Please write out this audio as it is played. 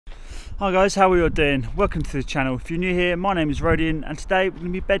Hi guys, how are you all doing? Welcome to the channel. If you're new here, my name is Rodian and today we're going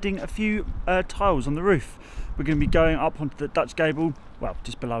to be bedding a few tiles on the roof. We're going to be going up onto the Dutch gable, well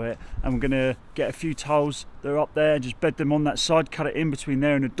just below it, and we're going to get a few tiles that are up there and just bed them on that side, cut it in between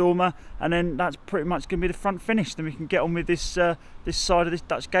there and the dormer, and then that's pretty much going to be the front finish. Then we can get on with this this side of this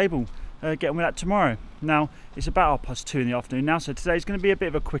Dutch gable. Get on with that tomorrow. Now it's about 2:30 in the afternoon now, so today's going to be a bit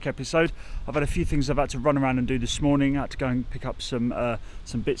of a quick episode. I've had a few things I've had to run around and do this morning. I had to go and pick up some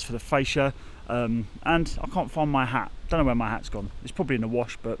bits for the fascia, and I can't find my hat. Don't know where my hat's gone. It's probably in the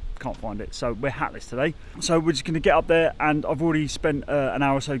wash, but can't find it. So we're hatless today. So we're just going to get up there, and I've already spent an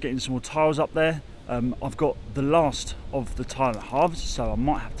hour or so getting some more tiles up there. I've got the last of the tile halves, so I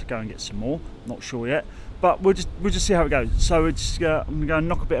might have to go and get some more. Not sure yet. But we'll just see how it goes. So it's, I'm going to go and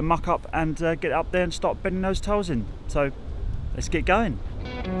knock a bit of muck up and get it up there and start bedding those tiles in. So let's get going.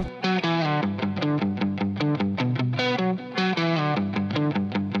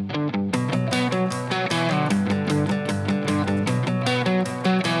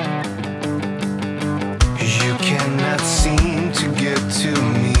 You cannot seem to get to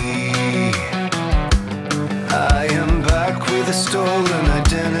me. I am back with a stolen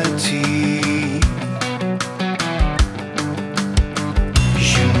identity.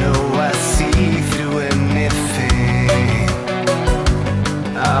 I see through anything.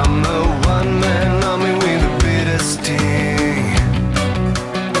 I'm a one-man army with a bitter sting.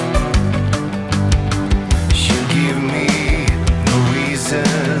 You give me no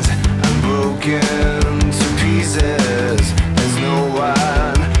reasons. I'm broken to pieces. There's no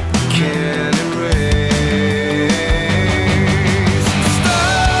one who can erase.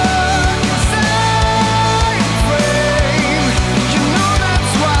 Stuck inside a frame. You know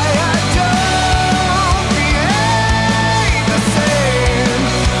that's why I don't behave the same.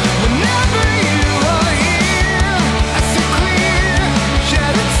 Whenever you are here, I see clear,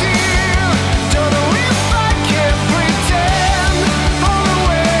 shed a tear. Don't know if I can pretend all the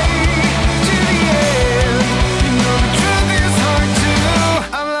way to the end. You know the truth is hard to.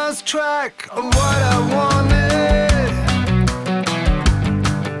 I lost track of what I wanted.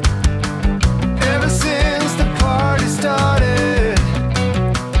 Ever since the party started.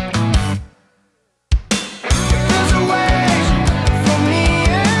 If there's a way for me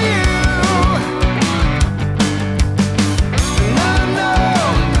and you, then I know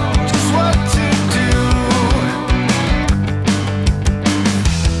just what to do.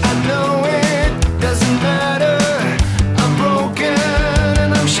 I know it doesn't matter. I'm broken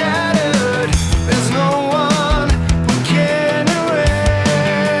and I'm shattered. There's no one who can erase.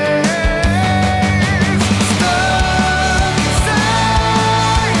 Stuck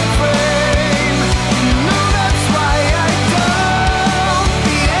inside a frame. You know that's why I don't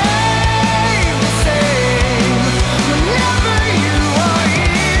behave the same. Whenever you are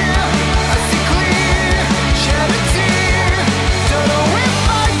here, I see clear, shed a tear. Don't know if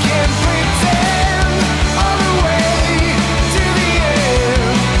I can pretend all the way to the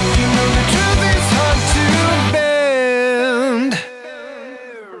end. You know the truth is hard to bend.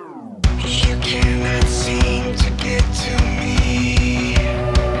 You cannot seem to get to me.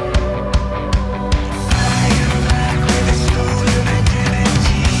 I am back with a stolen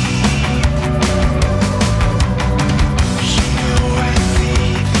identity. You know I see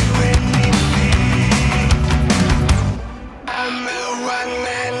through anything. I'm a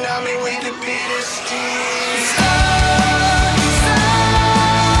one-man army with a bitter sting. Stuck inside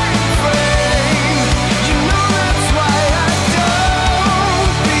a frame. You know that's why I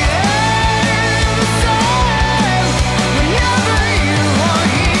don't behave the same. Whenever you are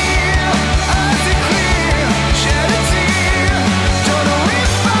here, I see clear, shed a tear. Don't know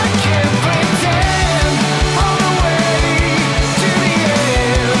if I can pretend all the way to the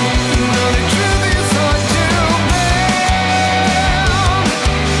end. You know the truth is hard to bend.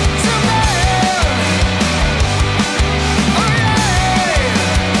 To bend. Oh yeah.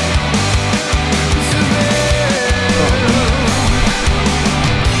 To bend.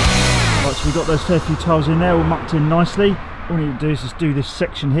 Right, so we've got those fair few tiles in there, all mucked in nicely. All we need to do is just do this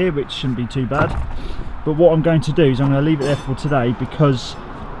section here, which shouldn't be too bad. But what I'm going to do is I'm going to leave it there for today because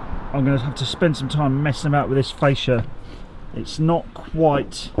I'm going to have to spend some time messing about with this fascia. It's not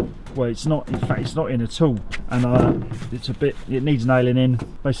quite, well it's not, in fact it's not in at all, and it's a bit, it needs nailing in.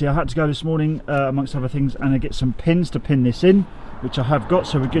 Basically I had to go this morning amongst other things and I get some pins to pin this in, which I have got,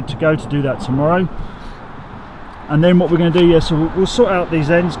 so we're good to go to do that tomorrow. And then what we're going to do, yeah, so we'll sort out these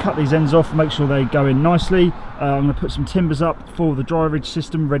ends, cut these ends off, make sure they go in nicely. I'm going to put some timbers up for the dry ridge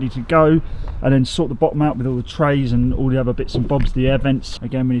system ready to go, and then sort the bottom out with all the trays and all the other bits and bobs, the air vents.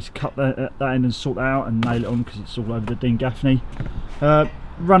 Again, we need to cut that end and sort that out and nail it on because it's all over the Dean Gaffney.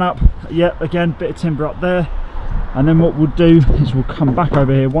 run up, yeah, again, bit of timber up there, and then what we'll do is we'll come back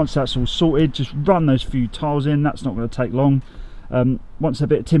over here once that's all sorted, just run those few tiles in. That's not going to take long. Once a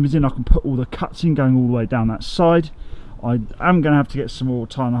bit of timber's in, I can put all the cuts in going all the way down that side. I am going to have to get some more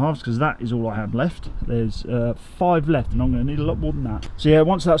tie and a halves because that is all I have left. There's 5 left and I'm going to need a lot more than that. So yeah,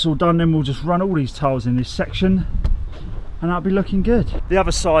 once that's all done, then we'll just run all these tiles in this section and that'll be looking good. The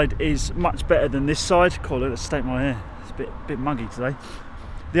other side is much better than this side. Cool, let's state my hair. It's a bit muggy today.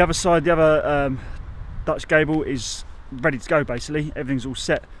 The other side, the other Dutch gable is ready to go basically. Everything's all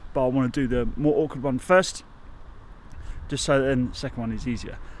set, but I want to do the more awkward one first, just so then the second one is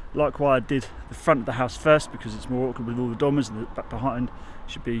easier. Like why I did the front of the house first, because it's more awkward with all the dormers, and the back behind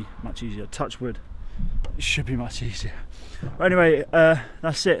should be much easier. Touch wood, it should be much easier. But anyway,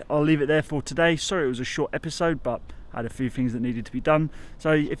 that's it. I'll leave it there for today. Sorry it was a short episode, but I had a few things that needed to be done.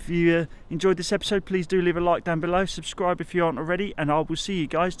 So if you enjoyed this episode, please do leave a like down below, subscribe if you aren't already, and I will see you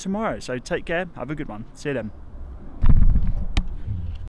guys tomorrow. So take care, have a good one, see you then.